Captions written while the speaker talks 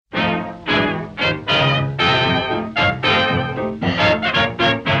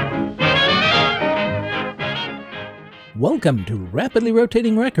Welcome to Rapidly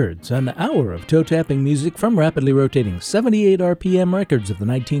Rotating Records, an hour of toe-tapping music from rapidly rotating 78 RPM records of the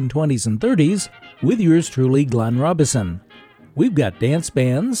 1920s and 30s, with yours truly, Glenn Robison. We've got dance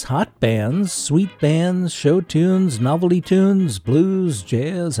bands, hot bands, sweet bands, show tunes, novelty tunes, blues,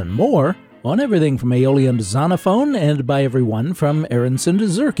 jazz, and more, on everything from Aeolian to Zonophone, and by everyone from Aronson to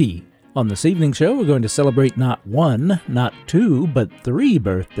Zurke. On this evening show, we're going to celebrate not one, not two, but three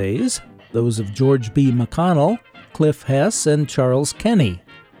birthdays, those of George B. McConnell, Cliff Hess, and Charles Kenny.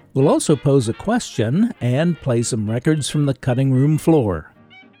 We'll also pose a question and play some records from the cutting room floor.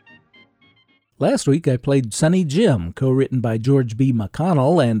 Last week I played Sunny Jim, co-written by George B.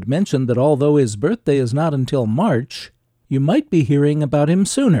 McConnell, and mentioned that although his birthday is not until March, you might be hearing about him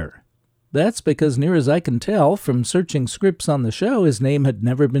sooner. That's because, near as I can tell from searching scripts on the show, his name had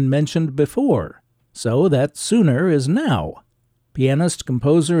never been mentioned before. So that sooner is now. Pianist,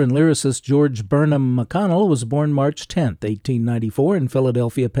 composer, and lyricist George Burnham McConnell was born March 10, 1894, in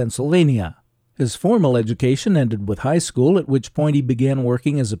Philadelphia, Pennsylvania. His formal education ended with high school, at which point he began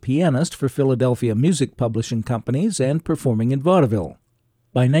working as a pianist for Philadelphia music publishing companies and performing in vaudeville.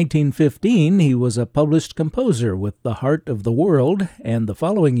 By 1915, he was a published composer with The Heart of the World, and the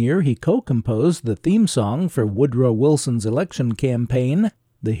following year he co-composed the theme song for Woodrow Wilson's election campaign,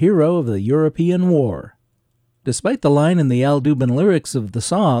 The Hero of the European War. Despite the line in the Al Dubin lyrics of the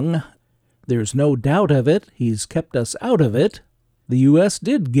song, "There's no doubt of it, he's kept us out of it," the U.S.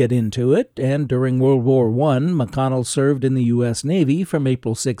 did get into it, and during World War I, McConnell served in the U.S. Navy from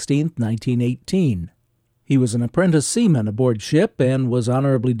April 16, 1918. He was an apprentice seaman aboard ship and was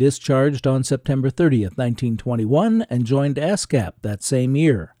honorably discharged on September 30, 1921, and joined ASCAP that same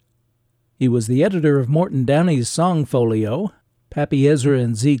year. He was the editor of Morton Downey's Song Folio, Pappy Ezra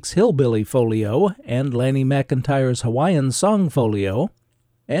and Zeke's Hillbilly Folio, and Lanny McIntyre's Hawaiian Song Folio,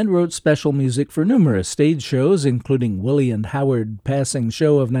 and wrote special music for numerous stage shows, including Willie and Howard Passing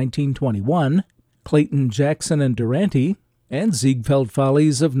Show of 1921, Clayton, Jackson, and Durante, and Ziegfeld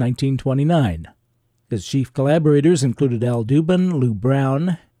Follies of 1929. His chief collaborators included Al Dubin, Lou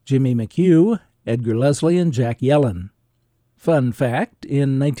Brown, Jimmy McHugh, Edgar Leslie, and Jack Yellen. Fun fact,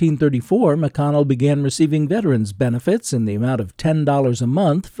 in 1934, McConnell began receiving veterans' benefits in the amount of $10 a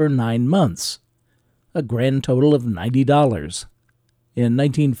month for 9 months, a grand total of $90. In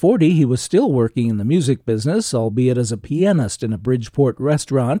 1940, he was still working in the music business, albeit as a pianist in a Bridgeport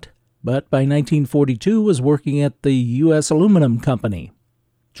restaurant, but by 1942 was working at the U.S. Aluminum Company.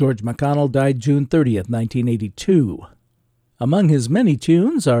 George McConnell died June 30, 1982. Among his many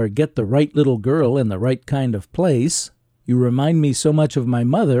tunes are Get the Right Little Girl in the Right Kind of Place, You Remind Me So Much of My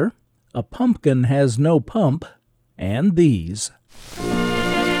Mother, A Pumpkin Has No Pump, and these.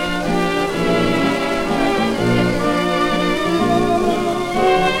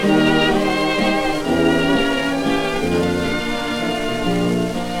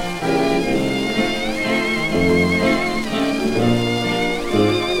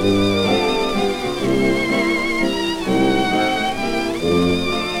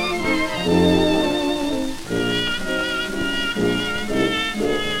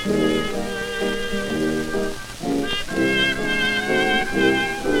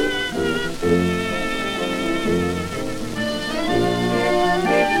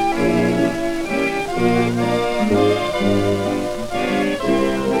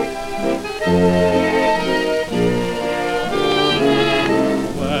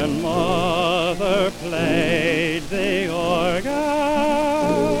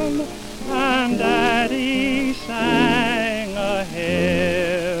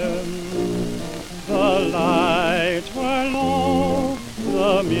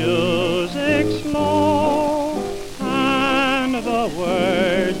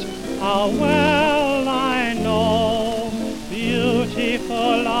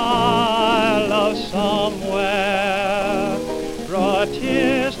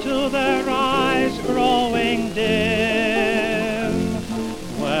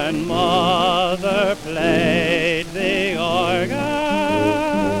 Played the organ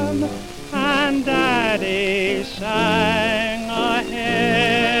and Daddy sang a hymn.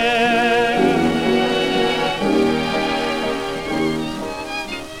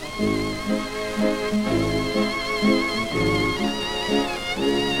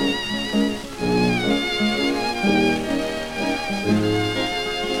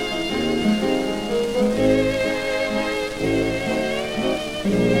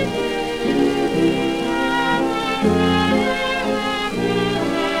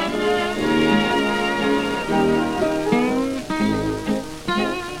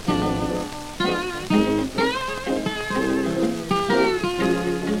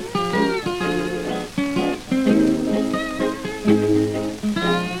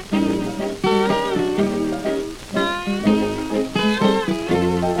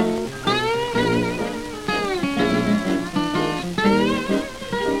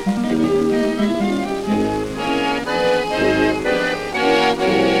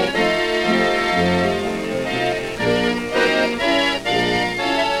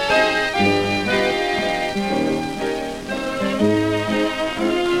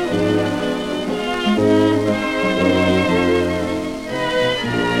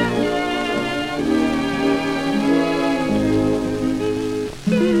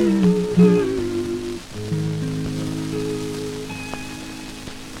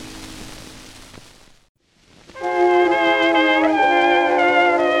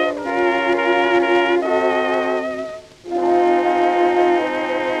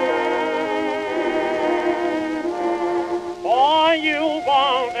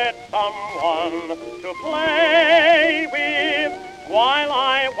 wanted someone to play with, while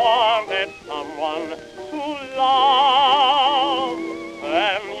I wanted someone to love.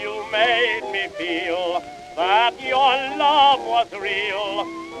 And you made me feel that your love was real,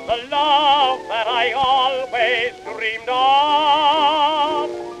 the love that I always dreamed of.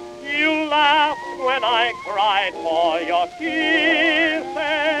 You laughed when I cried for your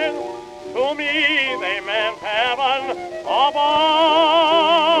kisses. To me they meant heaven above.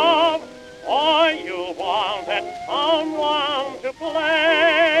 For you wanted someone to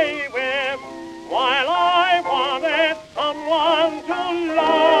play with, while I wanted someone to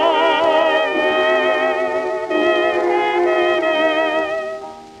love.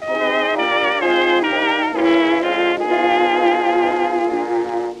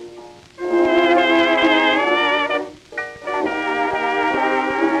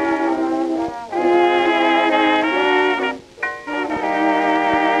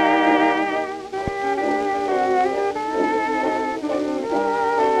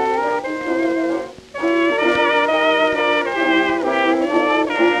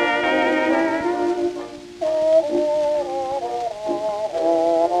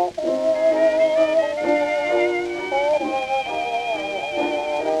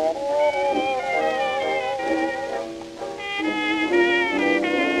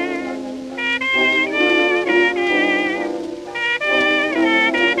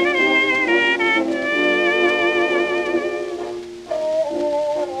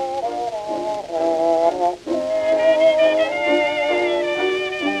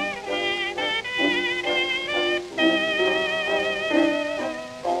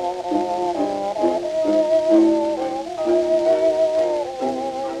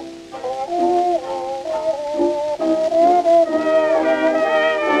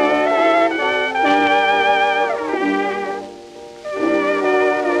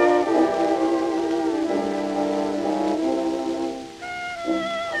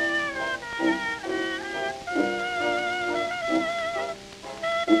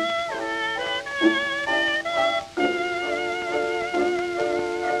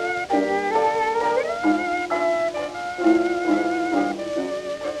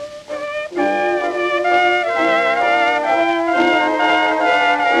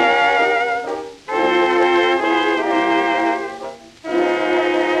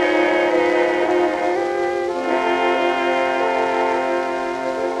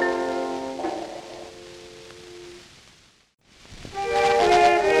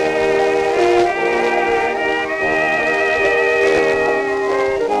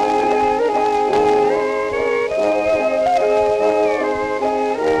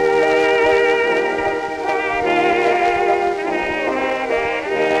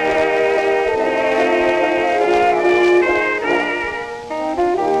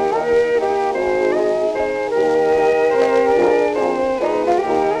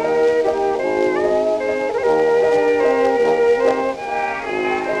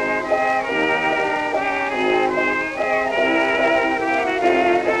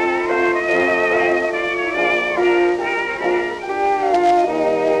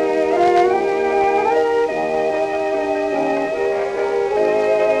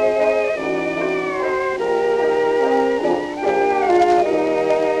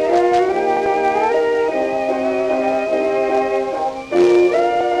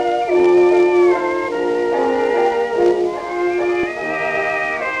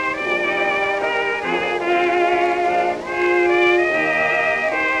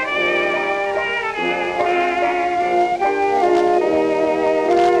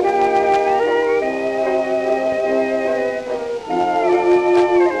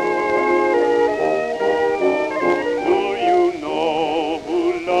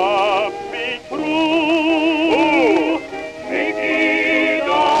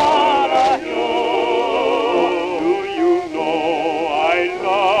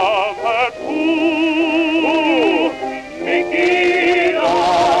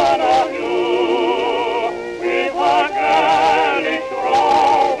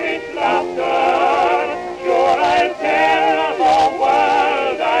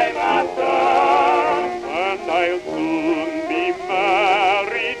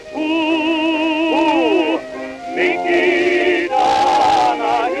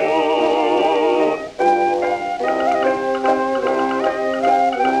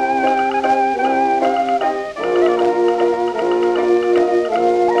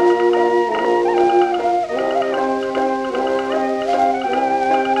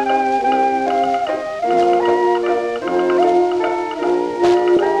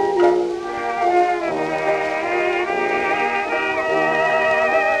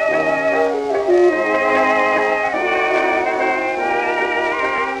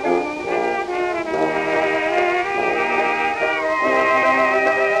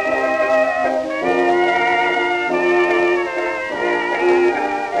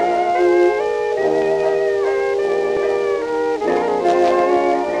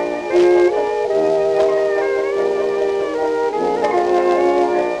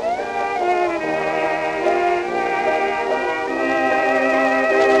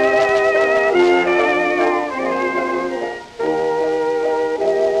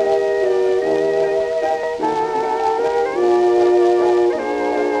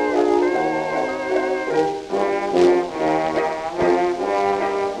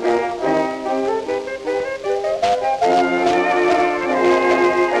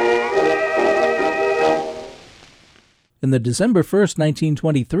 In the December 1st,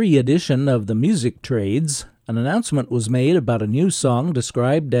 1923 edition of the Music Trades, an announcement was made about a new song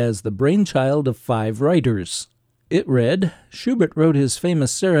described as the brainchild of 5 writers. It read, "Schubert wrote his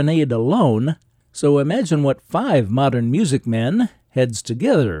famous serenade alone, so imagine what 5 modern music men, heads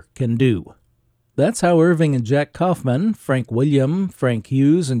together, can do." That's how Irving and Jack Kaufman, Frank William, Frank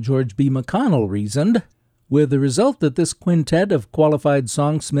Hughes, and George B. McConnell reasoned, with the result that this quintet of qualified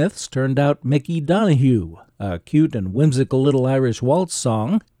songsmiths turned out Mickey Donoghue, a cute and whimsical little Irish waltz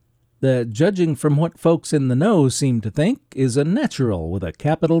song that, judging from what folks in the know seem to think, is a natural with a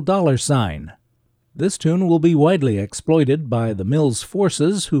capital $sign. This tune will be widely exploited by the Mills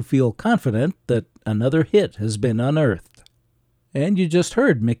forces who feel confident that another hit has been unearthed. And you just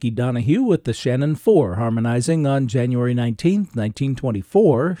heard Mickey Donoghue with the Shannon 4 harmonizing on January 19,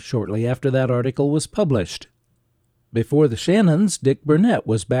 1924, shortly after that article was published. Before the Shannons, Dick Burnett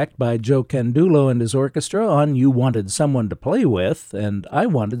was backed by Joe Candulo and his orchestra on You Wanted Someone to Play With and I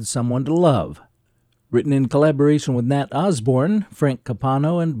Wanted Someone to Love, written in collaboration with Nat Osborne, Frank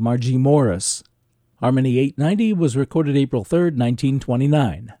Capano, and Margie Morris. Harmony 890 was recorded April 3,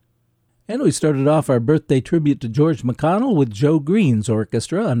 1929. And we started off our birthday tribute to George McConnell with Joe Green's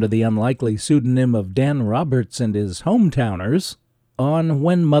orchestra under the unlikely pseudonym of Dan Roberts and his Hometowners on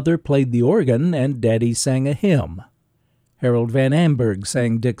When Mother Played the Organ and Daddy Sang a Hymn. Harold Van Amberg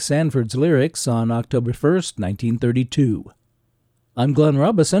sang Dick Sanford's lyrics on October 1st, 1932. I'm Glenn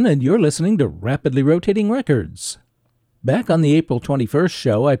Robison, and you're listening to Rapidly Rotating Records. Back on the April 21st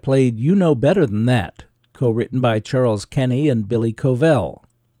show, I played You Know Better Than That, co-written by Charles Kenny and Billy Covell.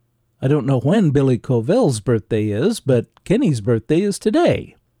 I don't know when Billy Covell's birthday is, but Kenny's birthday is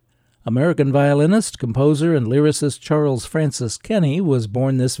today. American violinist, composer, and lyricist Charles Francis Kenny was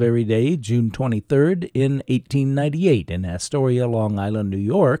born this very day, June 23rd, in 1898 in Astoria, Long Island, New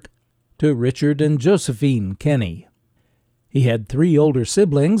York, to Richard and Josephine Kenny. He had 3 older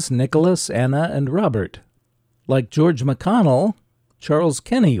siblings, Nicholas, Anna, and Robert. Like George McConnell, Charles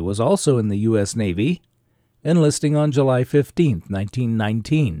Kenny was also in the U.S. Navy, enlisting on July 15,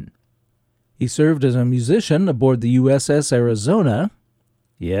 1919. He served as a musician aboard the USS Arizona,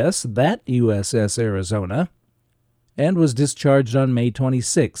 yes, that USS Arizona, and was discharged on May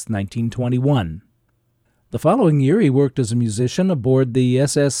 26, 1921. The following year he worked as a musician aboard the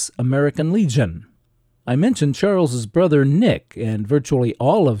SS American Legion. I mentioned Charles's brother Nick, and virtually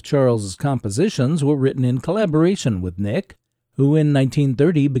all of Charles's compositions were written in collaboration with Nick, who in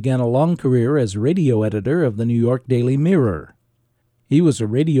 1930 began a long career as radio editor of the New York Daily Mirror. He was a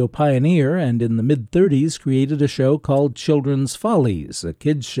radio pioneer and in the mid-30s created a show called Children's Follies, a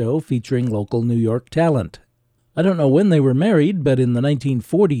kids' show featuring local New York talent. I don't know when they were married, but in the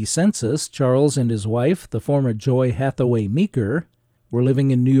 1940 census, Charles and his wife, the former Joy Hathaway Meeker, were living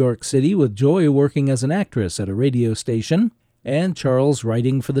in New York City with Joy working as an actress at a radio station and Charles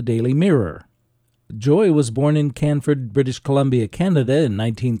writing for the Daily Mirror. Joy was born in Canford, British Columbia, Canada in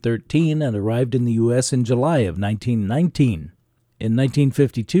 1913 and arrived in the U.S. in July of 1919. In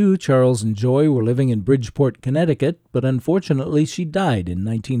 1952, Charles and Joy were living in Bridgeport, Connecticut, but unfortunately she died in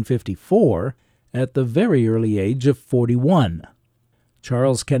 1954 at the very early age of 41.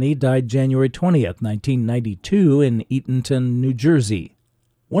 Charles Kenny died January 20th, 1992 in Eatonton, New Jersey.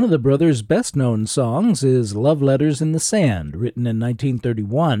 One of the brothers' best-known songs is Love Letters in the Sand, written in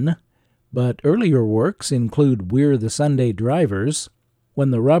 1931, but earlier works include We're the Sunday Drivers, When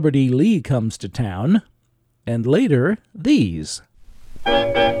the Robert E. Lee Comes to Town, and later, these.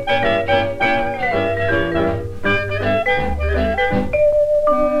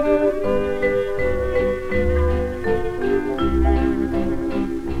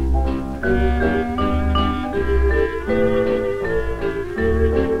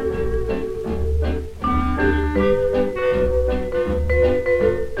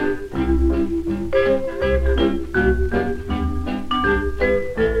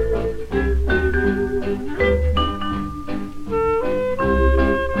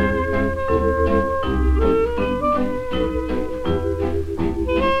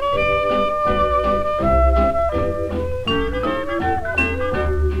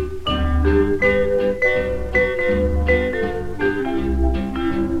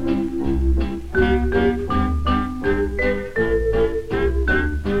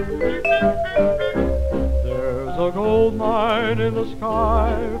 In the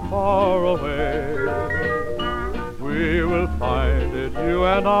sky far away, we will find it, you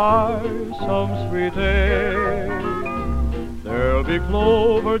and I, some sweet day. There'll be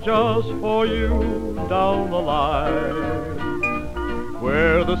clover just for you down the line,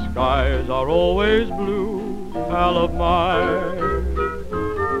 where the skies are always blue, pal of mine.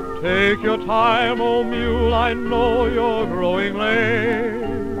 Take your time, old mule, I know you're growing lame,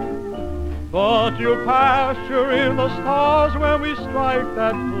 but you'll pasture in the stars when we strike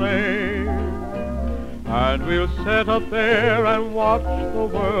that flame. And we'll sit up there and watch the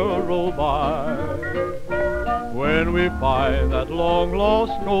world roll by when we find that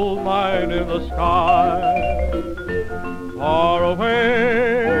long-lost gold mine in the sky. Far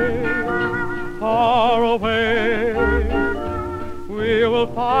away, far away, we will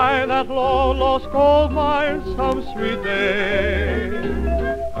find that long-lost gold mine some sweet day.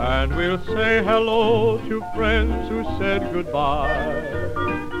 And we'll say hello to friends who said goodbye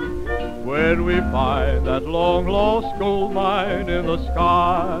when we find that long-lost gold mine in the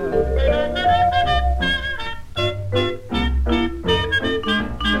sky.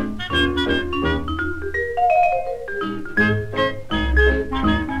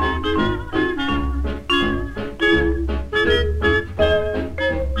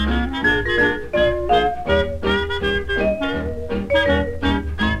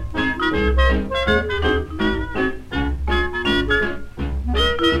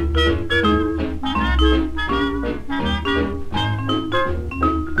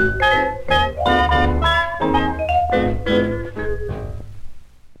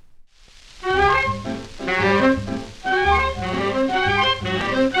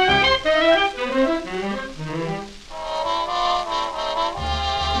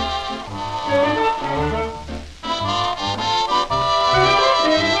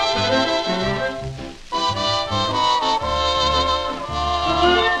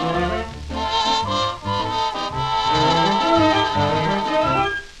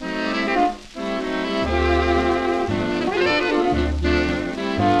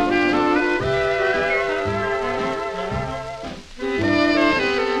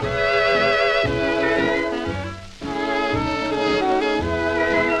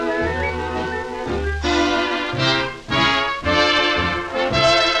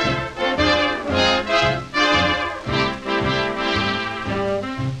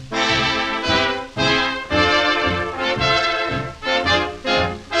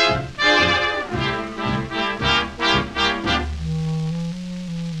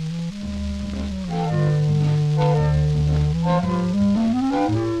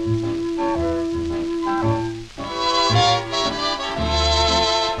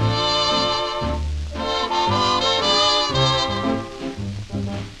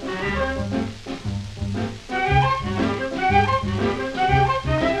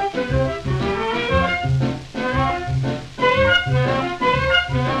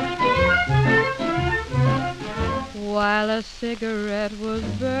 While a cigarette was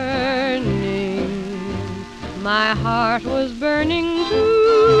burning, my heart was burning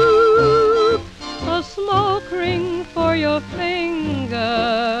too. A smoke ring for your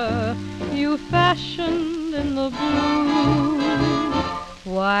finger you fashioned in the blue.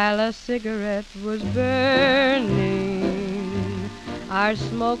 While a cigarette was burning, our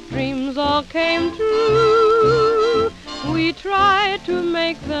smoke dreams all came true. We tried to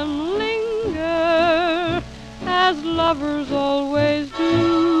make them linger, as lovers always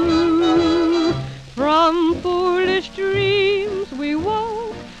do. From foolish dreams we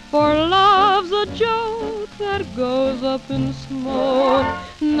woke, for love's a joke that goes up in smoke.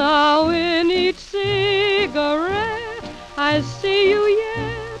 Now in each cigarette I see you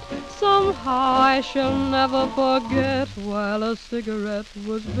yet. Somehow I shall never forget. While a cigarette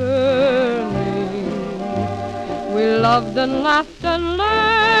was burning, we loved and laughed and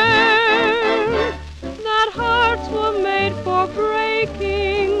learned that hearts were made for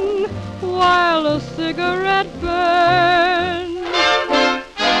breaking while a cigarette burned.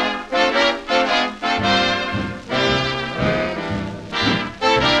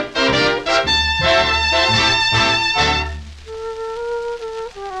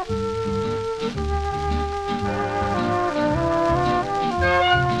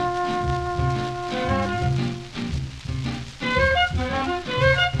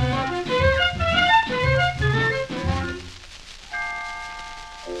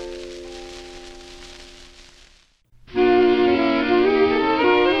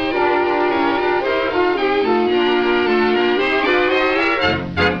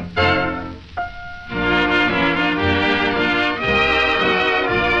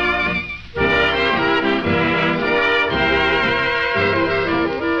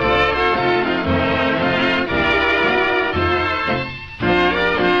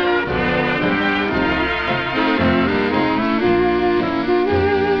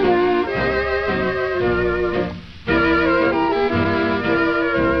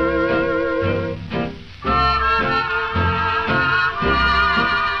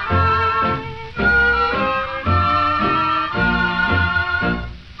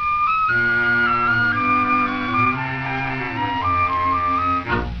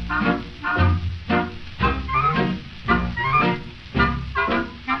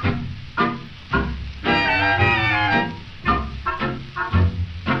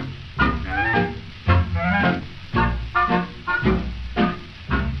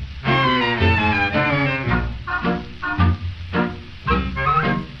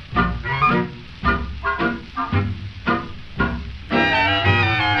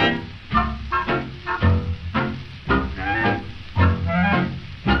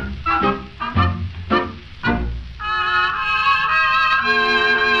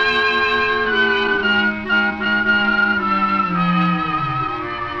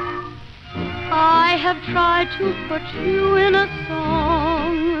 have tried to put you in a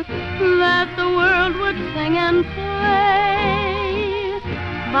song that the world would sing and play.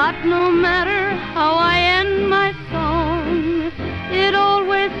 But no matter how I end my song, it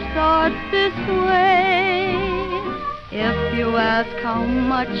always starts this way. If you ask how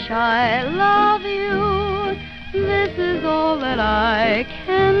much I love you, this is all that I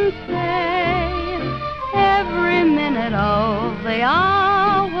can say. Every minute of the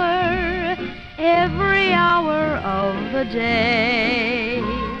hour, every hour of the day,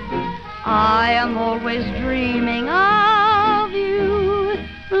 I am always dreaming of you,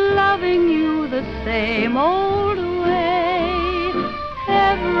 loving you the same old way.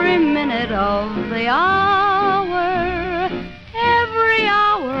 Every minute of the hour, every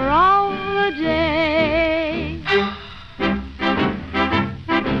hour of the day.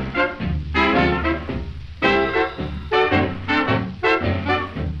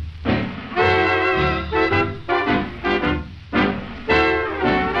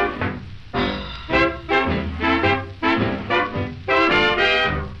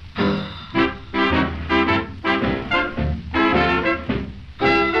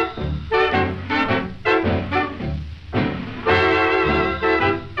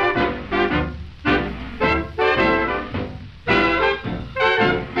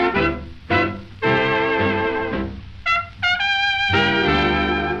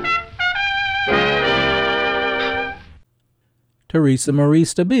 Teresa Marie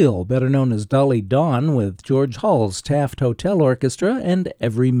Stabile, better known as Dolly Dawn, with George Hall's Taft Hotel Orchestra and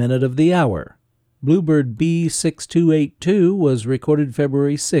Every Minute of the Hour. Bluebird B6282 was recorded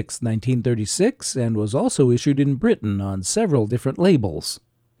February 6, 1936, and was also issued in Britain on several different labels.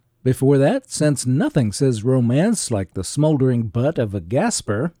 Before that, Since Nothing Says Romance Like the Smoldering Butt of a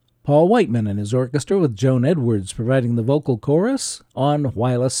Gasper, Paul Whiteman and his orchestra with Joan Edwards providing the vocal chorus on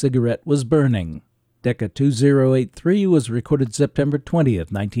While a Cigarette Was Burning. Decca 2083 was recorded September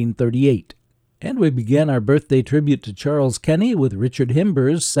 20th, 1938. And we began our birthday tribute to Charles Kenny with Richard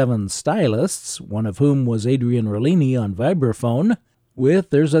Himber's Seven Stylists, one of whom was Adrian Rollini on vibraphone,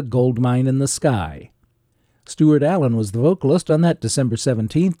 with There's a Gold Mine in the Sky. Stuart Allen was the vocalist on that December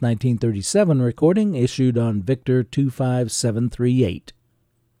 17, 1937 recording, issued on Victor 25738.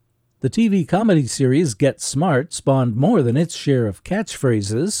 The TV comedy series Get Smart spawned more than its share of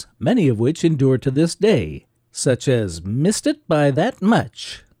catchphrases, many of which endure to this day, such as, "Missed it by that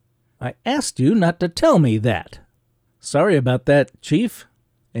much." "I asked you not to tell me that." "Sorry about that, Chief."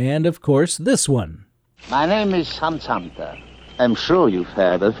 And, of course, this one. My name is Samsamta. I'm sure you've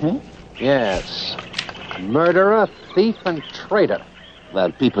heard of me. Yes. Murderer, thief, and traitor.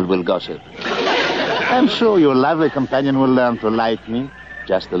 Well, people will gossip. I'm sure your lovely companion will learn to like me.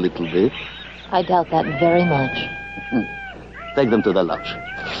 Just a little bit. I doubt that very much. Take them to the lodge.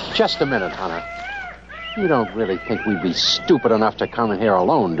 Just a minute, Hunter. You don't really think we'd be stupid enough to come in here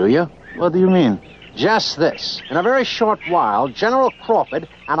alone, do you? What do you mean? Just this. In a very short while, General Crawford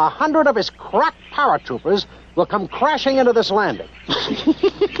and 100 of his crack paratroopers will come crashing into this landing.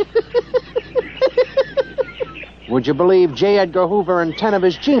 Would you believe J. Edgar Hoover and 10 of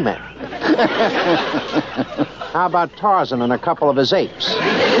his G-men? How about Tarzan and a couple of his apes?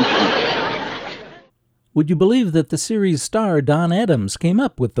 Would you believe that the series star Don Adams came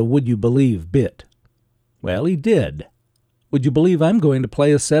up with the Would You Believe bit? Well, he did. Would you believe I'm going to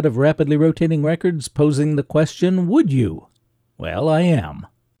play a set of rapidly rotating records posing the question, would you? Well, I am.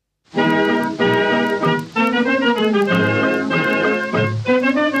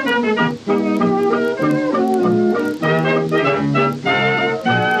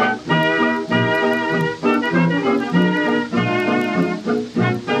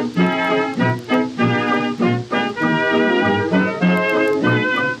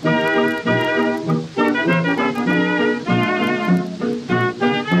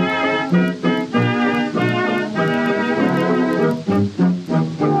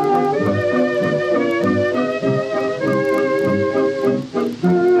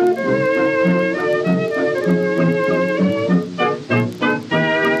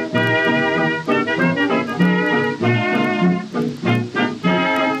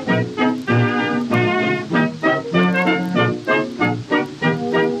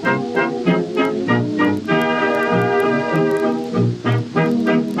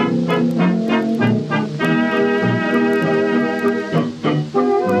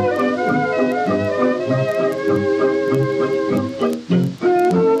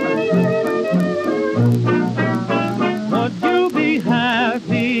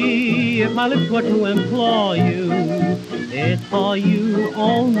 my lips were to implore you. It's for you,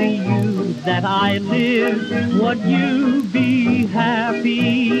 only you, that I live. Would you be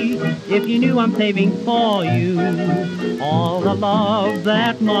happy if you knew I'm saving for you all the love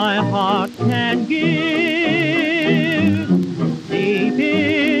that my heart can give. Deep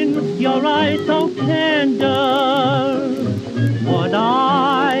in your eyes so tender, would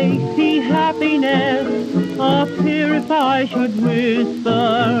I see happiness appear if I should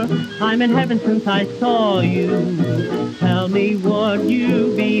whisper, I'm in heaven since I saw you. Tell me, would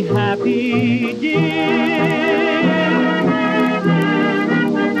you be happy, dear?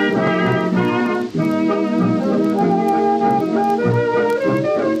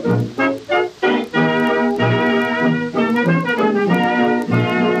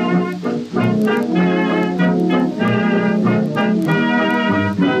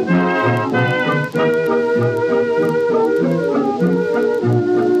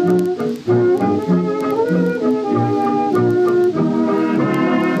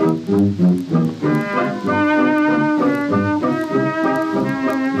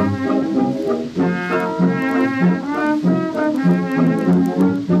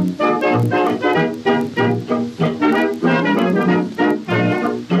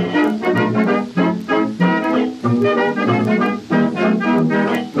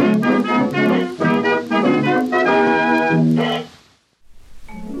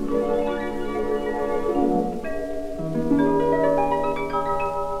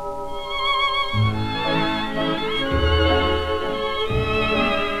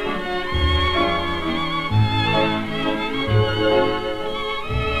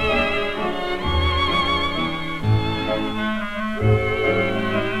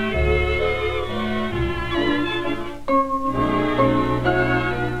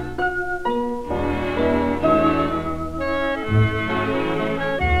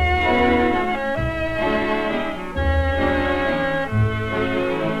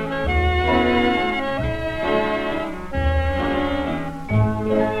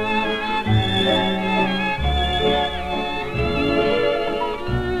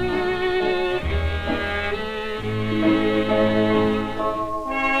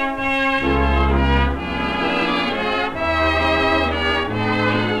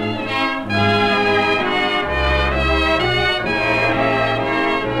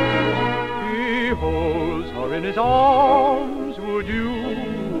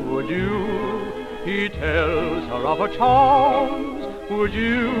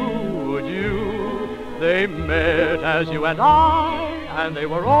 And they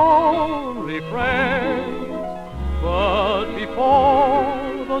were only friends, but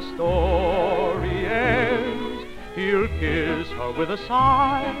before the story ends, he'll kiss her with a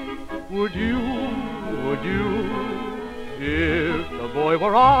sigh. Would you? If the boy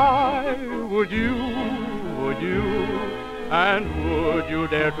were I, would you? And would you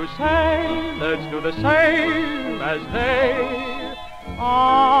dare to say, let's do the same as they?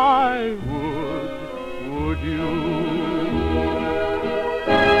 I would you?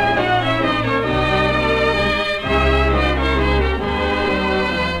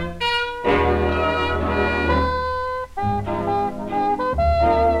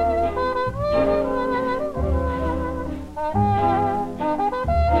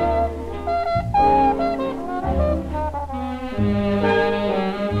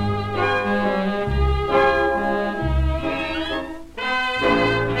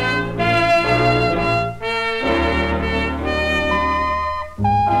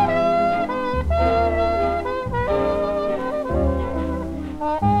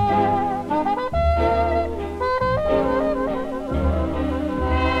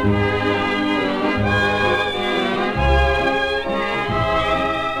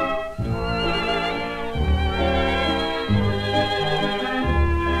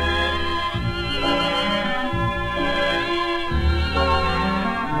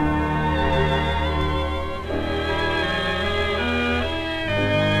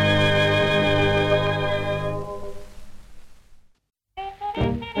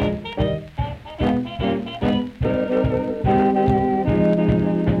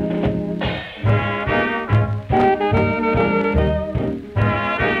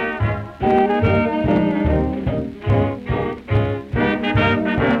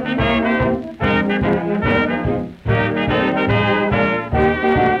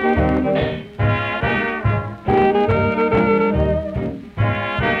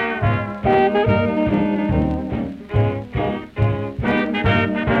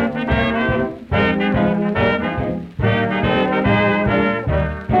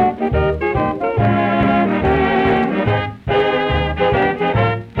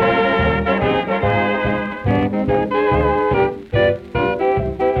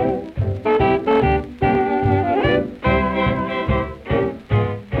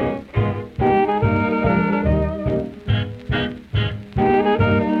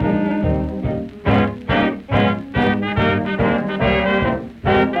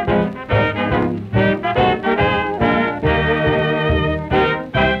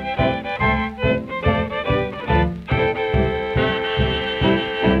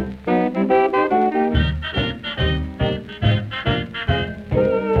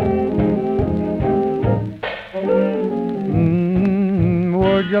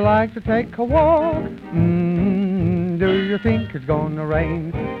 Would you like to take a walk? Do you think it's gonna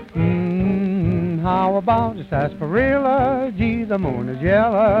rain? How about a sarsaparilla? Gee, the moon is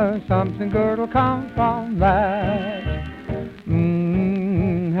yellow. Something good'll come from that.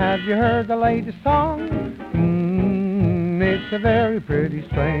 Have you heard the latest song? It's a very pretty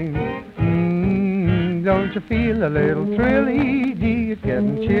strain. Don't you feel a little thrilly? Gee, it's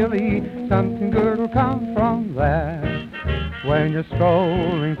getting chilly. Something good'll come from that. When you're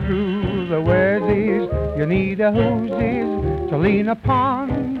strolling through the Westies, you need a whoosies to lean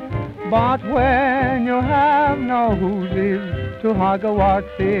upon. But when you have no whoosies to hug a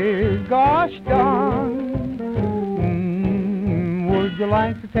whatsies, gosh darn. Would you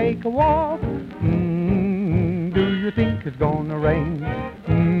like to take a walk? Do you think it's gonna rain?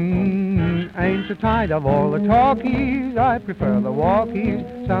 Ain't you tired of all the talkies? I prefer the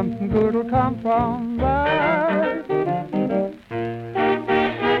walkies. Something good'll come from that.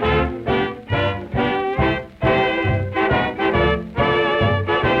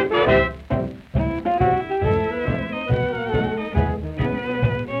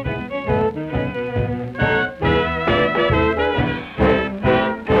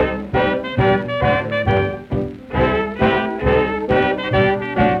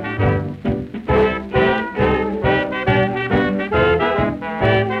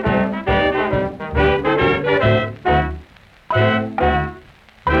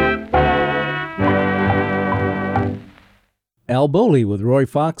 Al Bowley with Roy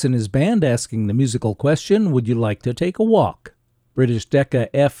Fox and his band asking the musical question, would you like to take a walk? British Decca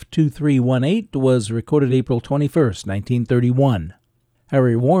F2318 was recorded April 21st, 1931.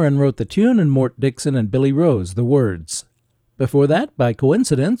 Harry Warren wrote the tune and Mort Dixon and Billy Rose the words. Before that, by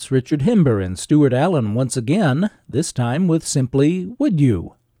coincidence, Richard Himber and Stuart Allen once again, this time with simply Would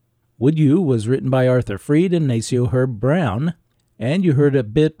You? Would You was written by Arthur Freed and Nacio Herb Brown, and you heard a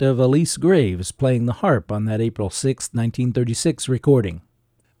bit of Elise Graves playing the harp on that April 6, 1936 recording.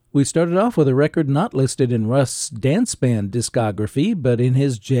 We started off with a record not listed in Rust's dance band discography, but in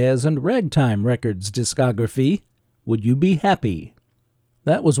his jazz and ragtime records discography, Would You Be Happy?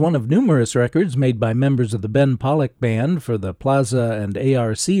 That was one of numerous records made by members of the Ben Pollack Band for the Plaza and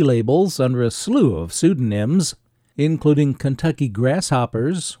ARC labels under a slew of pseudonyms, including Kentucky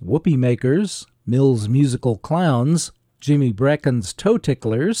Grasshoppers, Whoopie Makers, Mills Musical Clowns, Jimmy Bracken's Toe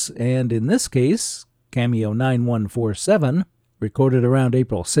Ticklers, and in this case, Cameo 9147, recorded around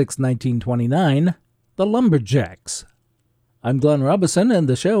April 6, 1929, The Lumberjacks. I'm Glenn Robison, and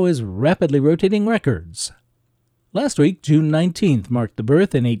the show is Rapidly Rotating Records. Last week, June 19th, marked the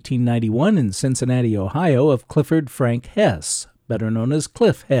birth in 1891 in Cincinnati, Ohio, of Clifford Frank Hess, better known as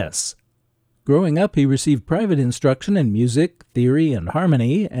Cliff Hess. Growing up, he received private instruction in music, theory, and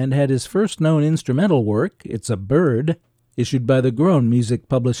harmony, and had his first known instrumental work, It's a Bird, issued by the Groan Music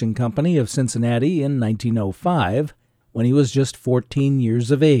Publishing Company of Cincinnati in 1905, when he was just 14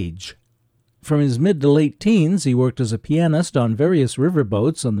 years of age. From his mid to late teens, he worked as a pianist on various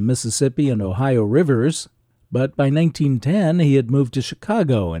riverboats on the Mississippi and Ohio rivers, but by 1910 he had moved to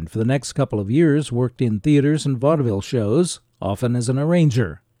Chicago and for the next couple of years worked in theaters and vaudeville shows, often as an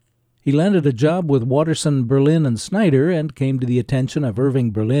arranger. He landed a job with Watterson, Berlin, and Snyder and came to the attention of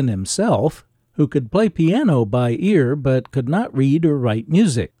Irving Berlin himself, who could play piano by ear but could not read or write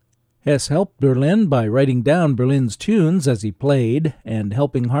music. Hess helped Berlin by writing down Berlin's tunes as he played and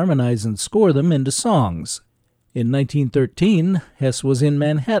helping harmonize and score them into songs. In 1913, Hess was in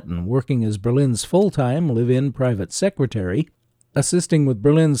Manhattan working as Berlin's full-time live-in private secretary, assisting with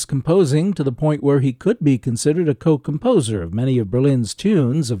Berlin's composing to the point where he could be considered a co-composer of many of Berlin's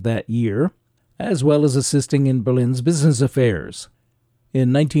tunes of that year, as well as assisting in Berlin's business affairs.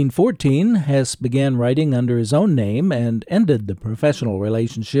 In 1914, Hess began writing under his own name and ended the professional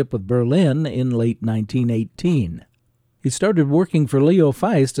relationship with Berlin in late 1918. He started working for Leo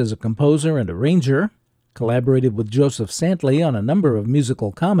Feist as a composer and arranger, collaborated with Joseph Santley on a number of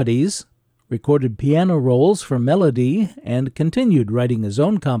musical comedies, recorded piano rolls for Melody, and continued writing his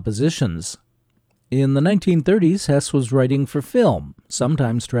own compositions. In the 1930s, Hess was writing for film,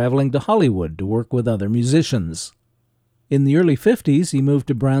 sometimes traveling to Hollywood to work with other musicians. In the early 50s, he moved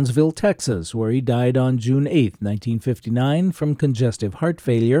to Brownsville, Texas, where he died on June 8, 1959, from congestive heart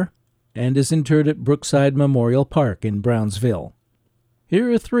failure, and is interred at Brookside Memorial Park in Brownsville. Here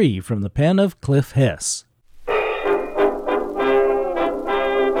are three from the pen of Cliff Hess.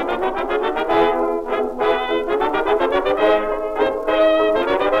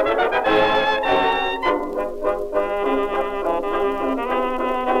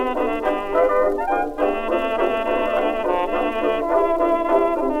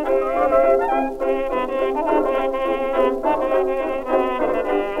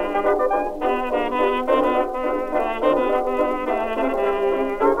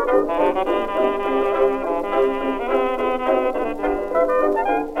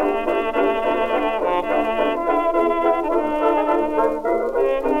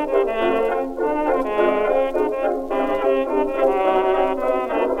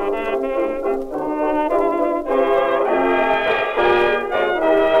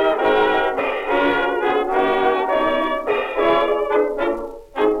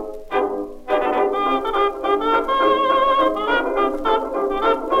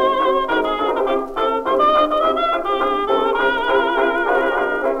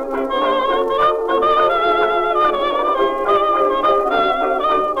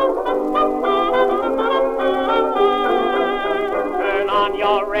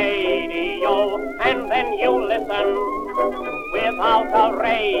 without a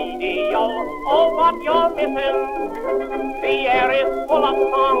radio. Oh, what you're missing. The air is full of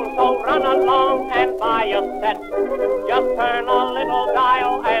songs, so run along and buy a set. Just turn a little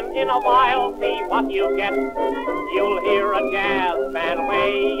dial and in a while see what you get. You'll hear a jazz band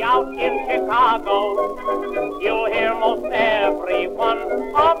way out in Chicago. You'll hear most everyone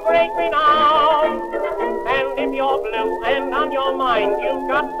of great renown. And if you're blue and on your mind you've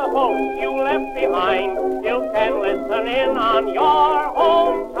got the folks you left behind, you can listen in on your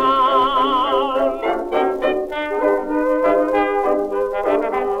hometown.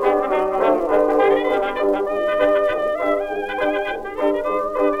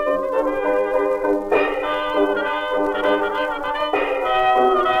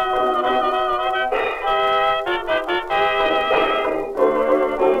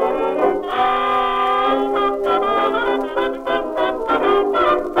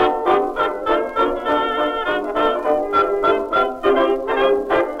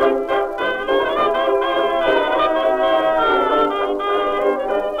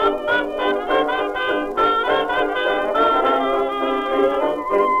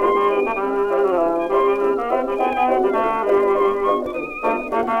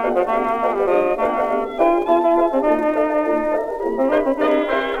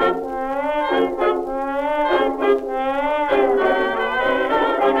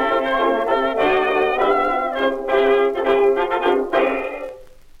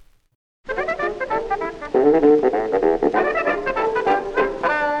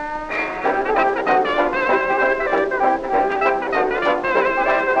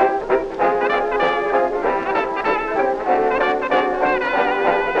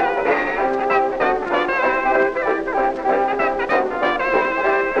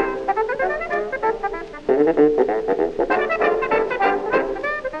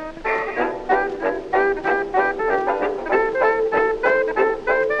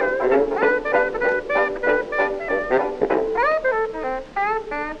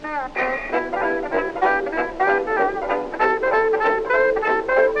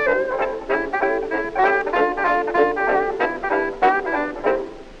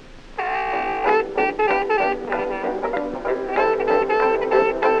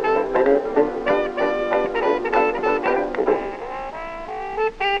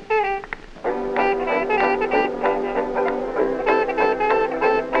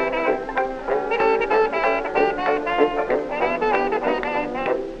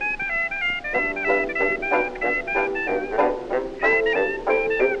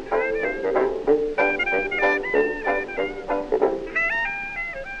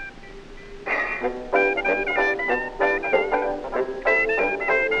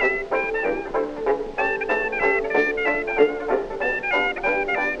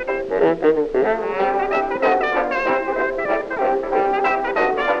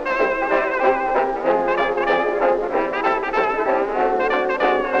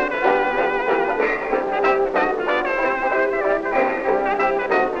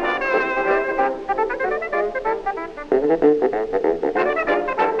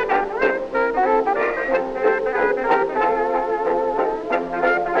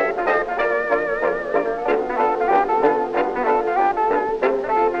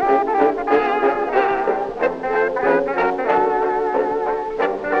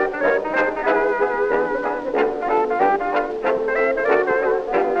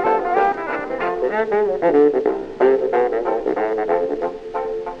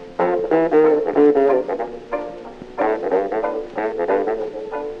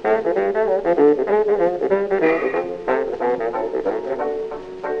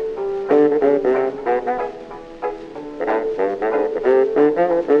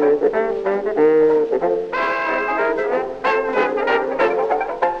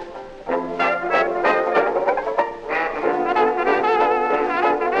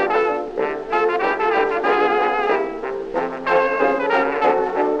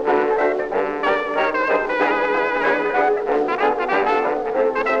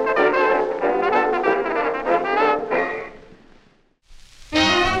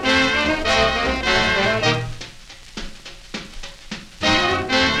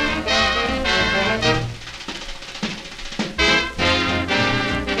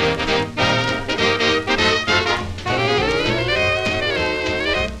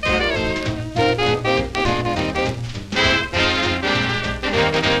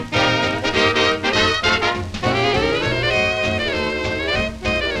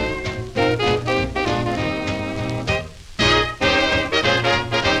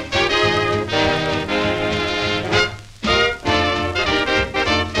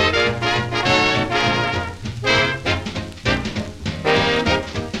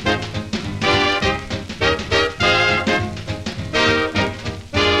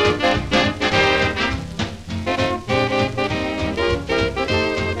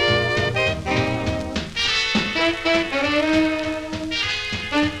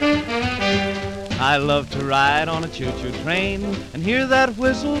 I love to ride on a choo-choo train and hear that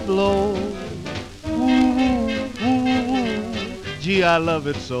whistle blow. Ooh, ooh, gee, I love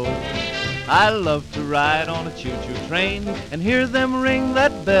it so. I love to ride on a choo-choo train and hear them ring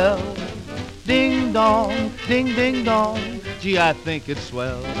that bell. Ding dong, ding ding dong, gee, I think it's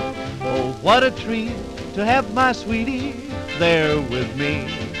swell. Oh, what a treat to have my sweetie there with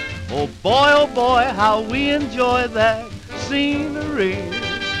me. Oh boy, how we enjoy that scenery.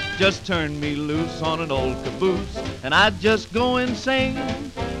 Just turn me loose on an old caboose and I just go insane.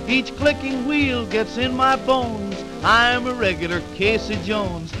 Each clicking wheel gets in my bones. I'm a regular Casey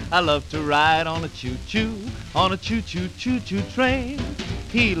Jones. I love to ride on a choo-choo, on a choo-choo, choo-choo train.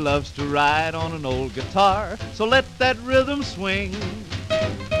 He loves to ride on an old guitar, so let that rhythm swing.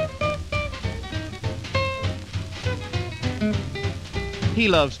 He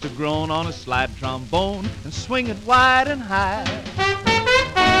loves to groan on a slide trombone and swing it wide and high.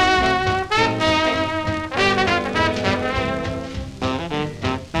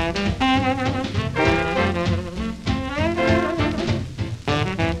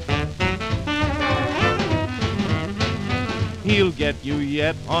 He'll get you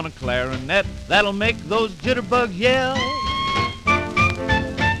yet on a clarinet that'll make those jitterbugs yell.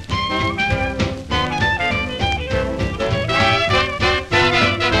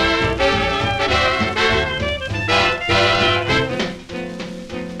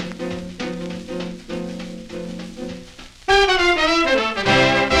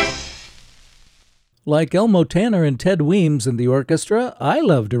 Like Elmo Tanner and Ted Weems and the orchestra, I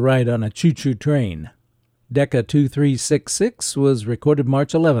love to ride on a choo-choo train. Decca 2366 was recorded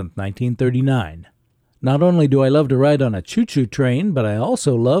March 11, 1939. Not only do I love to ride on a choo-choo train, but I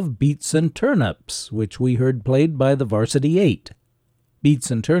also love Beets and Turnips, which we heard played by the Varsity Eight. Beets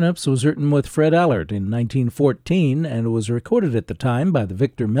and Turnips was written with Fred Allard in 1914 and was recorded at the time by the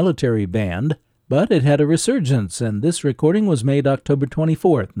Victor Military Band, but it had a resurgence, and this recording was made October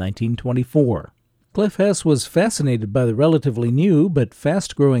 24, 1924. Cliff Hess was fascinated by the relatively new but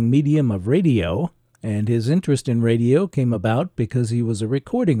fast-growing medium of radio, and his interest in radio came about because he was a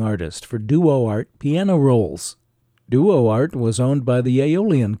recording artist for Duo Art piano rolls. Duo Art was owned by the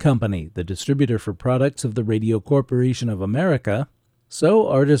Aeolian Company, the distributor for products of the Radio Corporation of America, so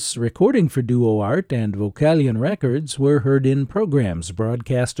artists recording for Duo Art and Vocalion Records were heard in programs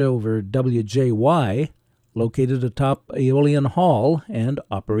broadcast over WJY, located atop Aeolian Hall and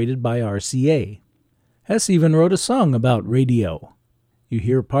operated by RCA. Hess even wrote a song about radio. You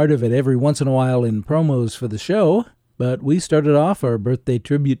hear part of it every once in a while in promos for the show, but we started off our birthday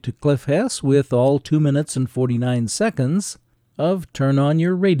tribute to Cliff Hess with all 2 minutes and 49 seconds of Turn On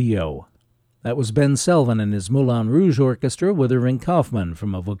Your Radio. That was Ben Selvin and his Moulin Rouge Orchestra with Irving Kaufman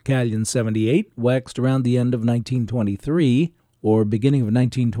from a Vocalion 78 waxed around the end of 1923 or beginning of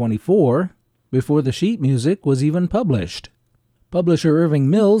 1924, before the sheet music was even published. Publisher Irving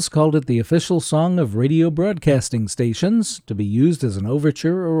Mills called it the official song of radio broadcasting stations to be used as an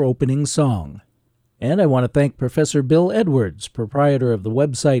overture or opening song. And I want to thank Professor Bill Edwards, proprietor of the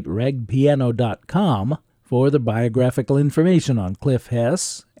website ragpiano.com, for the biographical information on Cliff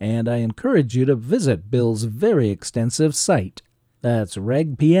Hess, and I encourage you to visit Bill's very extensive site. That's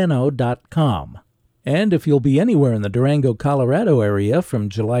ragpiano.com. And if you'll be anywhere in the Durango, Colorado area from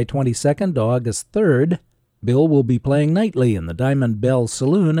July 22nd to August 3rd, Bill will be playing nightly in the Diamond Bell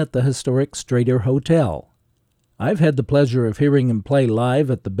Saloon at the historic Strater Hotel. I've had the pleasure of hearing him play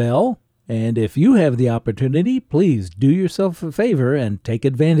live at the Bell, and if you have the opportunity, please do yourself a favor and take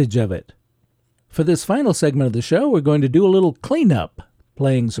advantage of it. For this final segment of the show, we're going to do a little cleanup,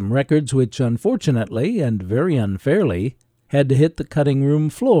 playing some records which unfortunately, and very unfairly, had to hit the cutting room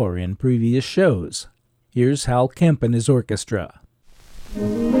floor in previous shows. Here's Hal Kemp and his orchestra.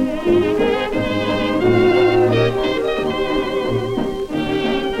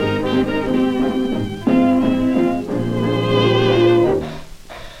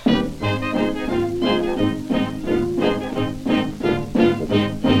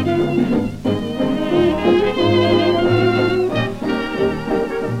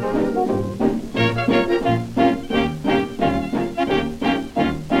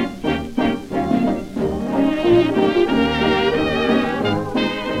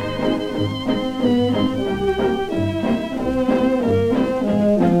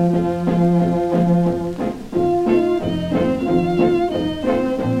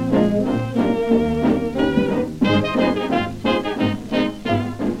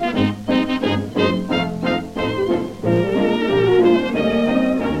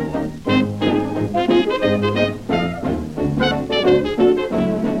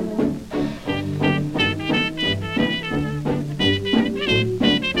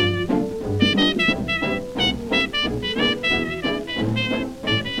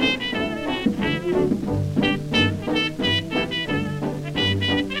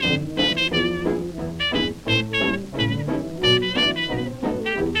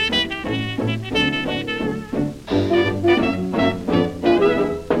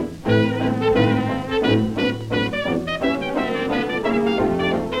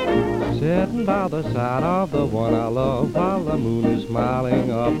 the side of the one I love while the moon is smiling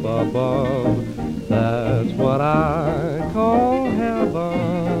up above. That's what I call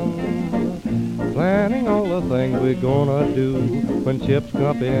heaven. Planning all the things we're gonna do when chips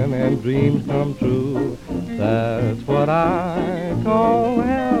come in and dreams come true. That's what I call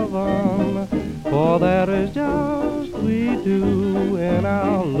heaven. For that is just we do in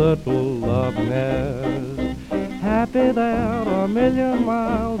our little love nest. Happy there a million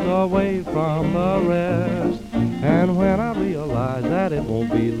miles away from the rest. And when I realize that it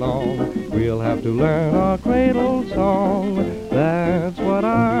won't be long, we'll have to learn a cradle song. That's what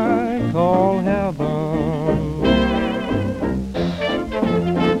I call heaven.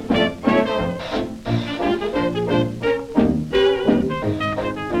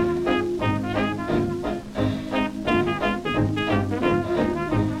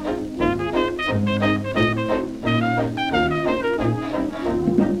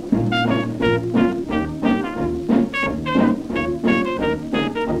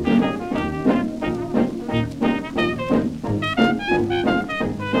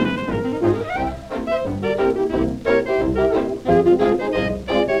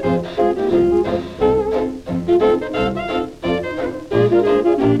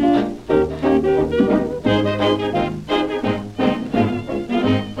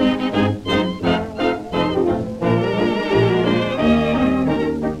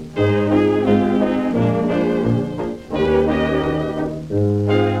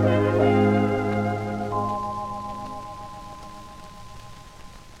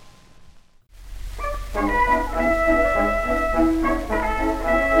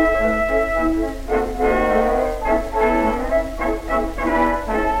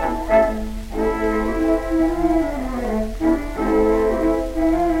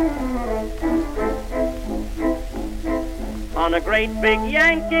 On a great big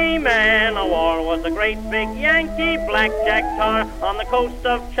Yankee man of war was a great big Yankee blackjack tar. On the coast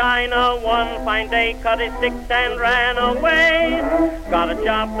of China one fine day cut his sticks and ran away. Got a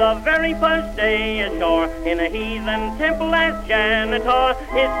job the very first day ashore in a heathen temple as janitor.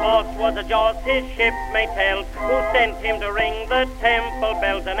 His boss was a Joss, his shipmate tells, who sent him to ring the temple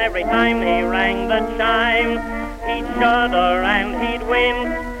bells. And every time he rang the chime, he'd shudder and he'd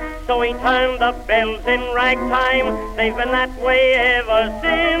wince. So he turned the bells in ragtime. They've been that way ever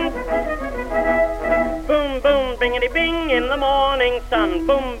since. Boom, boom, bingity-bing in the morning sun.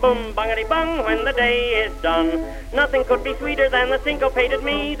 Boom, boom, bungity-bung when the day is done. Nothing could be sweeter than the syncopated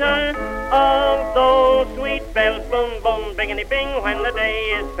meter of those sweet bells. Boom, boom, bingity-bing when the day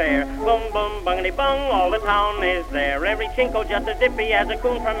is fair. Boom, boom, bungity-bung, all the town is there. Every chinko just as zippy as a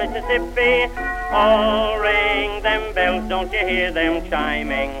coon from Mississippi. Oh, ring them bells, don't you hear them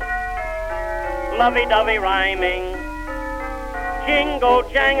chiming? Lovey-dovey rhyming. Jingle,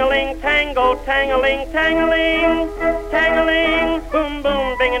 jangling, tango, tangling, tangling, tangling. Boom,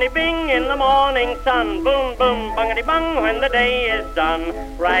 boom, bingity-bing in the morning sun. Boom, boom, bungity-bung when the day is done.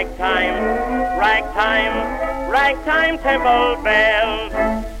 Ragtime, ragtime, ragtime temple bells.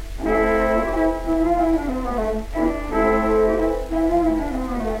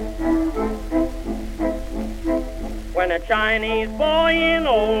 When a Chinese boy in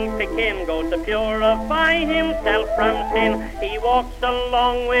old Pekin goes to purify himself from sin, he walks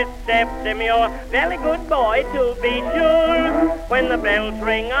along with step demure, very good boy to be sure. When the bells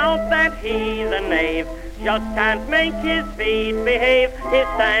ring out that he's a knave, just can't make his feet behave. His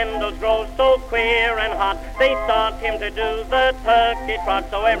sandals grow so queer and hot, they start him to do the turkey trot.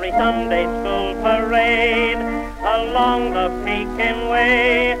 So every Sunday school parade along the Pekin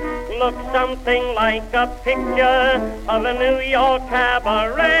Way looks something like a picture of a New York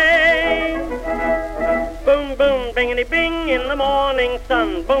cabaret. Boom, boom, bingity-bing in the morning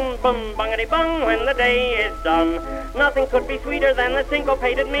sun. Boom, boom, bungity-bung when the day is done. Nothing could be sweeter than the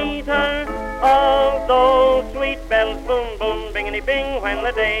syncopated meter of those sweet bells. Boom, boom, bingity-bing when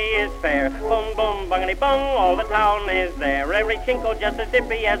the day is fair. Boom, boom, bungity-bung, all the town is there. Every chinko just as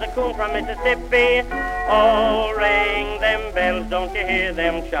zippy as a coon from Mississippi. Oh, ring them bells, don't you hear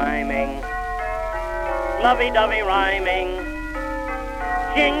them chiming? Lovey-dovey rhyming.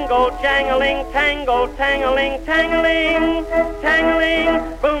 Jingle, jangling, tango, tangling, tangling, tangling.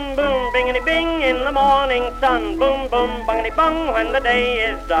 Boom, boom, bingity-bing in the morning sun. Boom, boom, bungity-bung when the day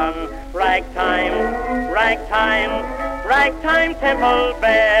is done. Ragtime, ragtime, ragtime temple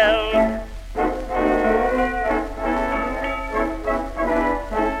bells.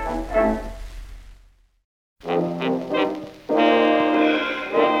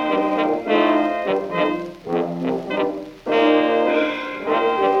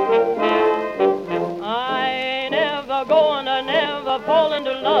 Fall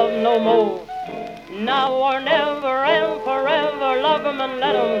into love no more. Now or never and forever, love 'em and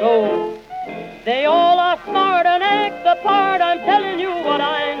let 'em go. They all are smart and act the part, I'm telling you what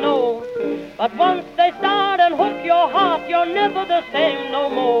I know. But once they start and hook your heart, you're never the same no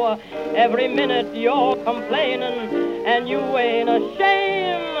more. Every minute you're complaining, and you ain't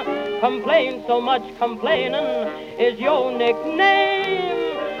ashamed. Complain so much, complaining is your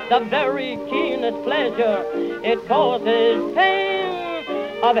nickname. The very keenest pleasure, it causes pain.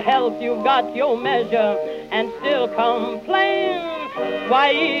 Of health you've got your measure, and still complain.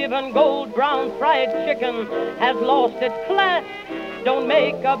 Why, even gold brown fried chicken has lost its class. Don't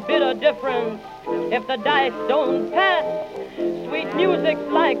make a bit of difference if the dice don't pass. Sweet music's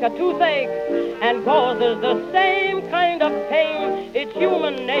like a toothache and causes the same kind of pain. It's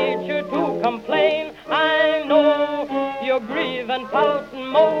human nature to complain. I know you grieve and pout and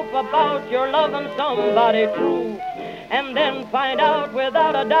mope about your loving somebody true, and then find out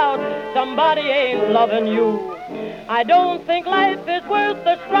without a doubt somebody ain't loving you. I don't think life is worth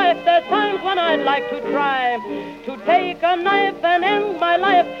the strife. There's times when I'd like to try to take a knife and end my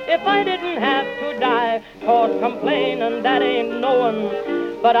life if I didn't have to die. 'Cause complaining, that ain't knowing.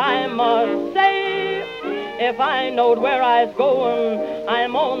 But I must say, if I knowed where I was going,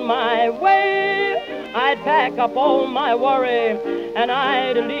 I'm on my way. I'd pack up all my worry and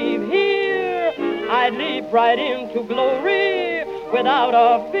I'd leave here. I'd leap right into glory without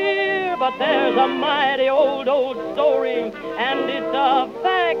a fear. But there's a mighty old story, and it's a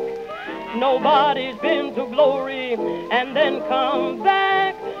fact. Nobody's been to glory and then come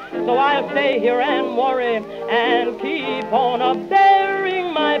back. So I'll stay here and worry and keep on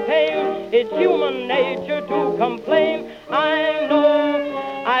bearing my pain. It's human nature to complain. I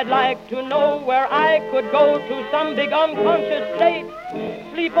know I'd like to know where I could go to some big unconscious state.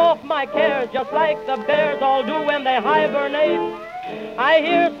 Sleep off my cares just like the bears all do when they hibernate. I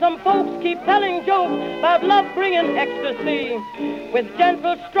hear some folks keep telling jokes about love bringing ecstasy. With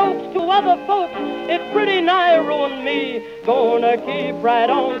gentle strokes to other folks, it's pretty nigh ruined me. Gonna keep right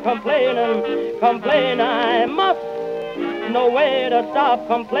on complaining, complain I must. No way to stop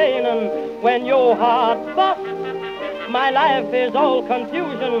complaining when your heart busts. My life is all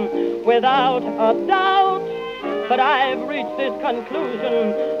confusion without a doubt. But I've reached this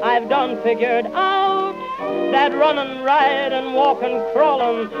conclusion, I've done figured out that running, riding, walking,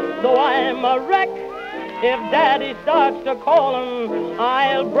 crawling, though I'm a wreck, if Daddy starts to callin',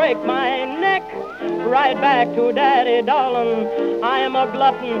 I'll break my neck. Right back to Daddy, darling, I'm a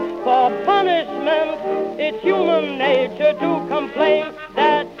glutton for punishment. It's human nature to complain,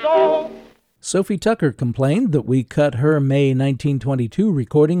 that's all. Sophie Tucker complained that we cut her May 1922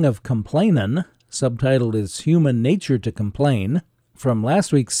 recording of Complainin', subtitled as Human Nature to Complain, from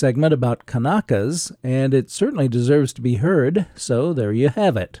last week's segment about Kanakas, and it certainly deserves to be heard, so there you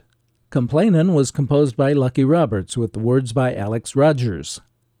have it. Complainin' was composed by Lucky Roberts with the words by Alex Rogers.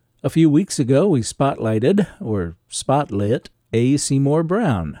 A few weeks ago we spotlit A. Seymour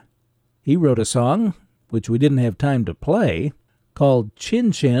Brown. He wrote a song, which we didn't have time to play, called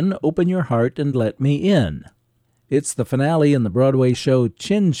Chin Chin, Open Your Heart and Let Me In. It's the finale in the Broadway show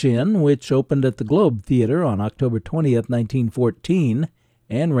Chin Chin, which opened at the Globe Theatre on October 20th, 1914,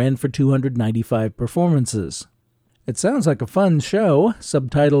 and ran for 295 performances. It sounds like a fun show,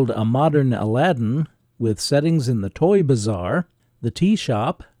 subtitled A Modern Aladdin, with settings in the Toy Bazaar, the Tea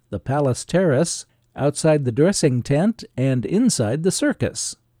Shop, the Palace Terrace, outside the dressing tent, and inside the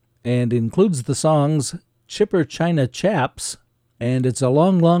circus, and includes the songs Chipper China Chaps, and It's a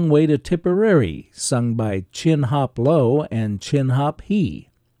Long, Long Way to Tipperary, sung by Chin Hop Low and Chin Hop He.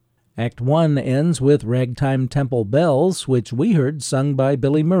 Act 1 ends with Ragtime Temple Bells, which we heard sung by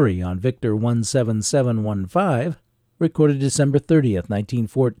Billy Murray on Victor 17715, recorded December 30th,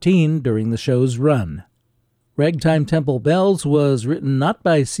 1914, during the show's run. Ragtime Temple Bells was written not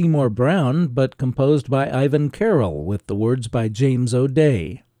by Seymour Brown, but composed by Ivan Carroll, with the words by James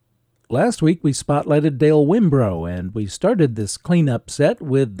O'Day. Last week we spotlighted Dale Wimbrow, and we started this cleanup set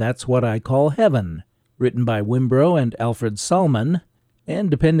with That's What I Call Heaven, written by Wimbrow and Alfred Salmon,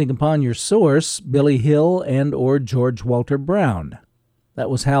 and depending upon your source, Billy Hill and or George Walter Brown. That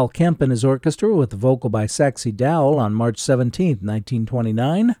was Hal Kemp and his orchestra with the vocal by Saxy Dowell on March 17,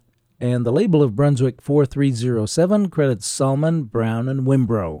 1929, and the label of Brunswick 4307 credits Salmon, Brown, and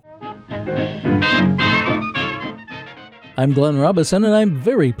Wimbrow. I'm Glenn Robison, and I'm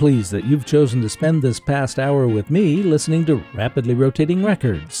very pleased that you've chosen to spend this past hour with me listening to Rapidly Rotating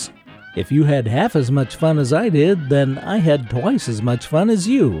Records. If you had half as much fun as I did, then I had twice as much fun as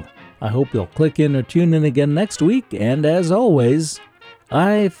you. I hope you'll click in or tune in again next week, and as always,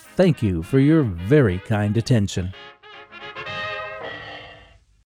 I thank you for your very kind attention.